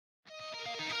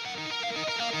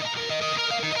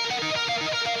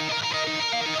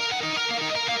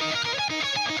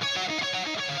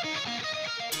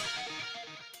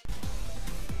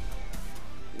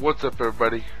What's up,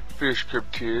 everybody? Fierce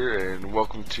Crypt here, and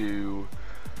welcome to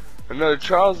another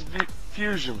Trials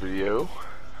Fusion video.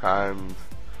 I'm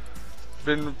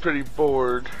been pretty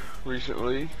bored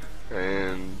recently,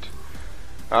 and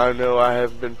I know I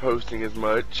haven't been posting as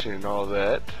much and all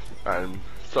that. I'm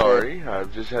sorry.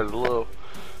 I've just had a little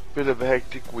bit of a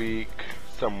hectic week,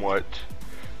 somewhat.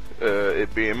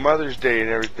 It being Mother's Day and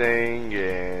everything,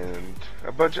 and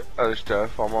a bunch of other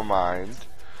stuff on my mind,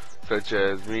 such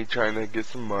as me trying to get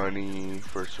some money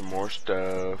for some more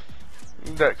stuff,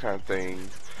 that kind of thing.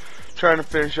 Trying to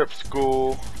finish up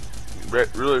school,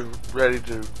 really ready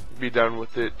to be done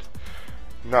with it.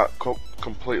 Not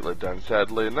completely done,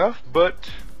 sadly enough,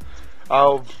 but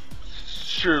I'll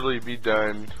surely be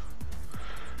done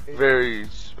very,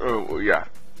 oh yeah,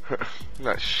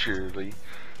 not surely,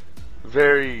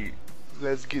 very,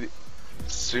 let's get it,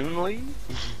 soonly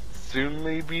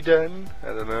be done, I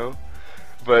don't know.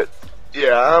 But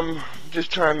yeah, I'm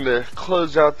just trying to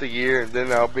close out the year, and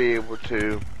then I'll be able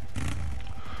to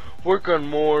work on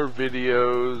more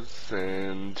videos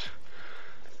and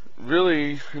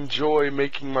really enjoy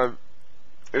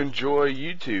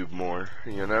YouTube more,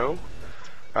 you know.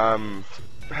 Haven't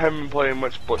been playing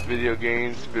much video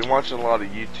games, been watching a lot of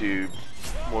YouTube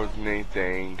more than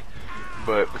anything,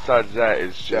 but besides that,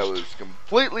 it's just, that was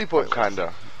completely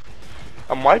pointless.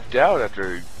 I'm wiped out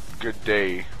after a good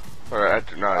day. Or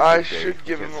after, not I should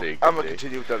give him. I'm gonna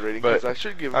continue with that rating because I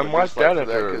should give him. I'm wiped out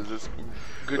after because it's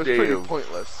good day pretty of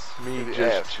pointless. Me if just you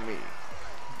ask me,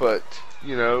 but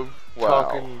you know, wow.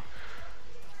 talking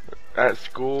at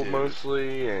school Dude.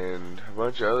 mostly, and a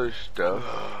bunch of other stuff.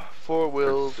 Four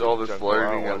Wheels. All this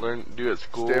learning I learned to do at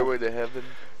school. Stairway to Heaven.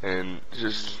 And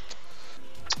just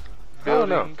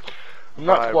Building. I don't know. I'm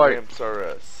not quite. Ramps R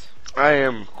Us. I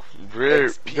am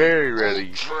very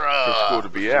ready Ultra. for school to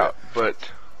be out,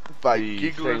 but by the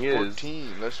Giggler thing is,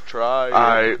 14. Let's try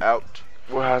out.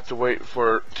 We'll have to wait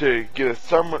to get a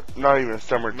summer, not even a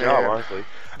summer job, honestly.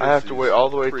 I have to wait all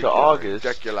the way to August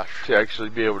to actually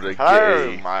be able to get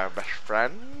a my best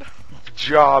friend.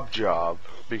 job,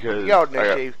 because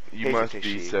you must be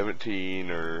shave.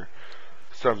 17 or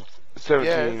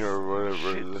 17 or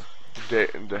whatever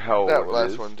the hell that it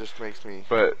last is. One just makes me.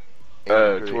 But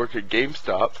to work at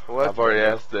GameStop, I've already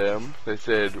asked them. They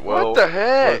said, well, what the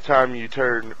heck? by the time you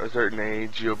turn a certain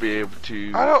age, you'll be able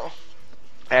to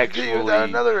actually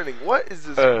another rating. What is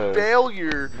this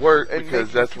failure? Work,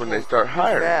 because that's when they start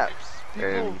hiring. Maps.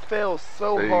 People fail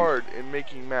so hard in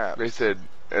making maps. They said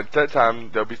at that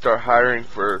time they'll start hiring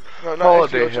for not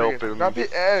holiday help and not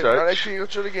such.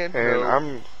 Again. And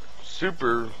I'm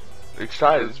super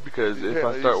excited because if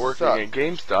I start working at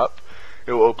GameStop,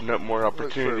 it will open up more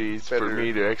opportunities for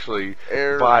me to actually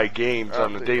buy games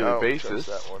on a daily basis.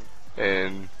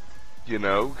 And you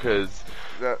know, because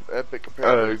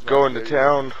going to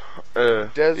town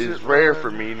is rare for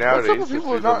me nowadays, since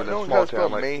we live in a small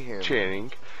town like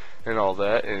Channing and all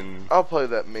that. And I'll play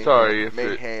that Mayhem. Sorry if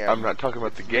I'm not talking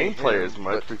about the gameplay as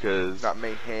much, because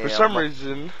for some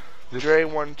reason these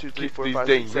dang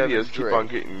videos keep on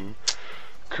getting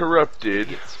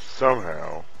corrupted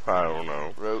somehow. I don't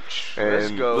know. Roach.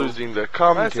 And losing the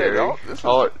commentary.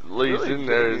 All it leaves in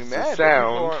there is the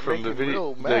sound from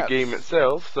the game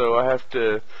itself, so I have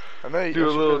to do a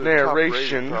little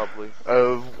narration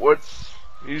of what's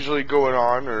usually going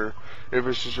on, or if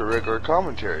it's just a regular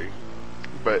commentary.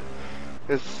 But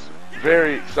it's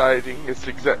very exciting. It's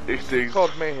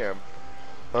called Mayhem.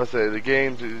 I'll say the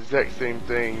game's the exact same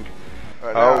thing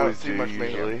I always do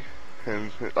usually.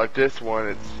 And like this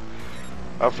one,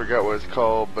 I forgot what it's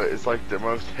called, but it's like the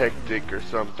most hectic or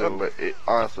something, but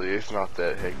honestly, it's not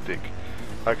that hectic.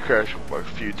 I crashed a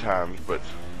few times, but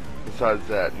besides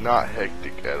that, not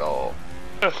hectic at all.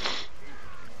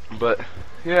 But,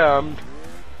 yeah,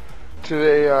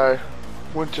 today I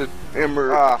went to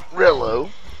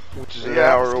Amarillo, which is an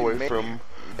hour away from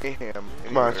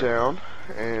my town,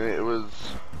 and it was,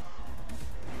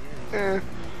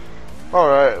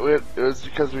 alright. It was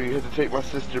because we had to take my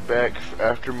sister back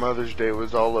after Mother's Day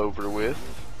was all over with.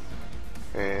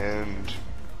 And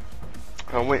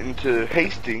I went into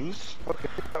Hastings,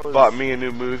 bought me a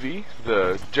new movie,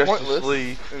 the Justice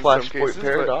League Flashpoint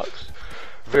Paradox.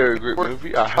 Very great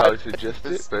movie. I highly suggest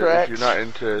it, but if you're not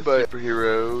into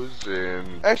superheroes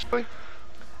and... Actually,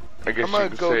 I guess I'm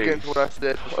gonna go against what I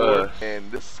said before, and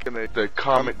this is gonna... The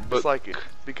comic book... dislike it,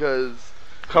 because...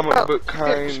 comic book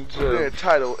kind of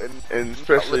title and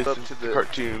especially since the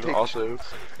cartoon also,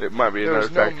 it might be another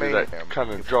factor that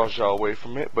kind of draws y'all away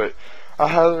from it, but I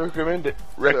highly recommend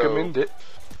it.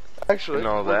 Actually, and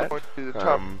all we're that. going to the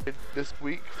top this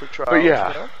week for trials. But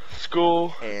yeah, now.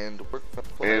 school And we're gonna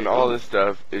play and all this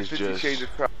stuff is 50 just. Shades of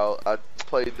Trial. I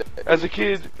played that. As a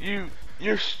kid,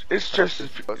 it stresses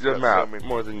them out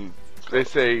more than they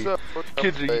say.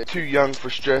 Kids are too young for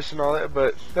stress and all that,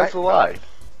 but that's a lie.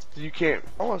 You can't.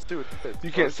 I want to do it.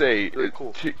 You can't say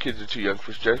cool. Kids are too young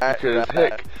for stress because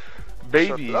heck,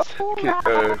 babies,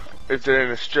 if they're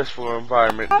in a stressful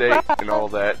environment, date and all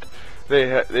that,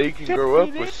 they can grow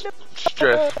up with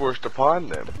stress forced upon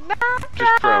them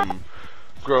just from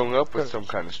growing up with some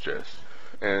kind of stress.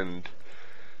 And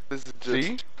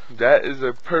see, that is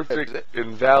a perfect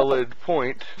and valid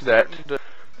point that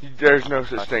there's no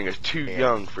such thing as too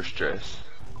young for stress.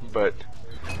 But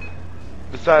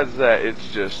besides that,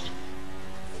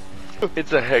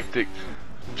 it's a hectic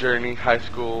journey, high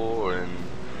school and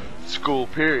school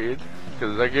period,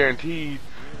 because I guarantee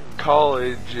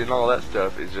college and all that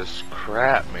stuff is just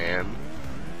crap, man.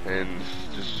 And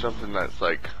it's just something that's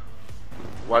like,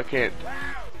 why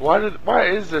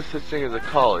is there such thing as a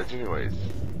college anyways?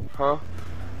 Huh?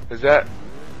 Is that,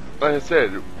 like I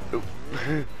said,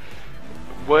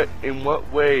 in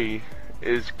what way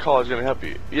is college gonna help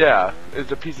you? Yeah,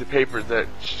 it's a piece of paper that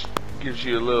gives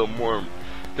you a little more,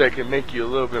 that can make you a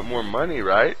little bit more money,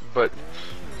 right? But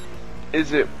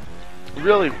is it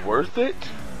really worth it?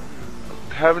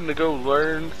 Having to go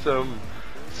learn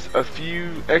a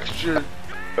few extra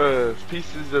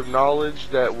pieces of knowledge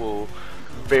that will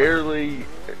barely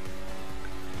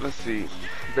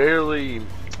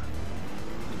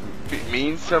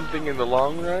mean something in the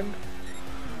long run?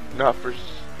 Not for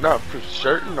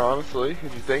certain, honestly. If you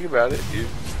think about it,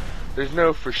 there's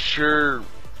no for sure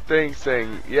thing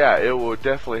saying, yeah, it will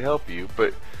definitely help you.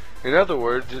 But in other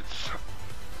words,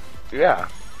 yeah.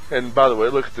 And by the way,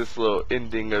 look at this little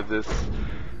ending of this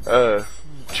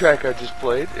track I just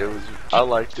played. I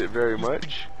liked it very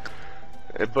much.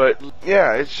 But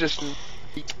yeah, it's just,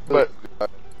 but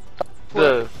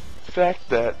the fact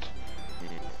that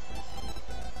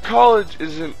college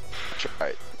isn't.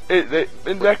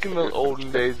 Back in the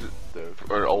olden days,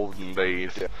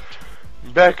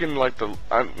 back in like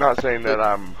I'm not saying that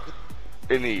I'm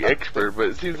any expert, but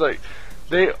it seems like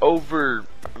they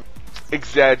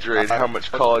exaggerated how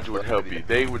much college would help you.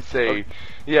 They would say,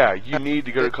 yeah, you need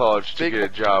to go to college to get a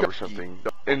job or something.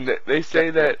 And they say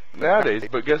that nowadays,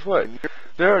 but guess what?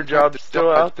 There are jobs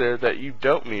still out there that you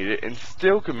don't need it and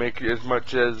still can make as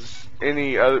much as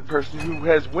any other person who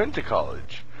has went to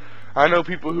college. I know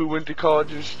people who went to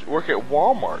college and work at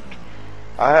Walmart.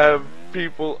 I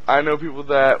know people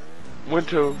that went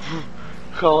to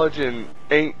college and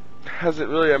hasn't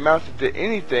really amounted to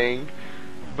anything,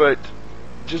 but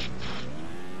just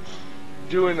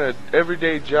doing an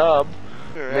everyday job,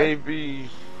 maybe,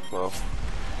 well,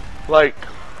 like,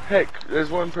 heck, there's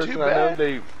one person I know,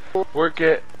 they work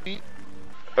at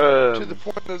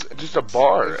just a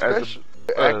bar as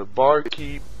a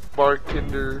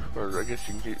bartender, or I guess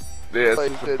you can get. Yeah, it's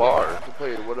just a bar.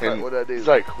 And it's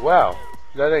like, wow,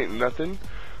 that ain't nothing.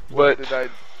 But I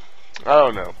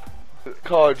don't know.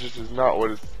 College just is not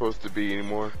what it's supposed to be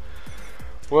anymore.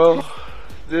 Well,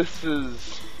 this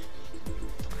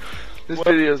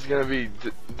video is gonna be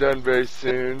done very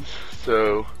soon.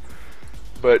 So,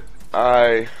 but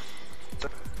I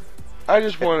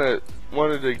just wanted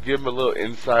to give a little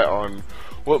insight on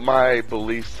what my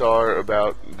beliefs are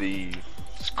about the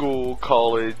school,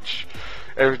 college,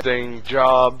 everything,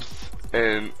 jobs,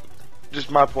 and just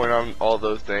my point on all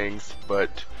those things.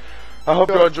 But I hope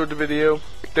y'all enjoyed the video.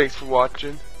 Thanks for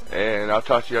watching, and I'll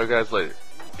talk to y'all guys later.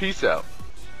 Peace out.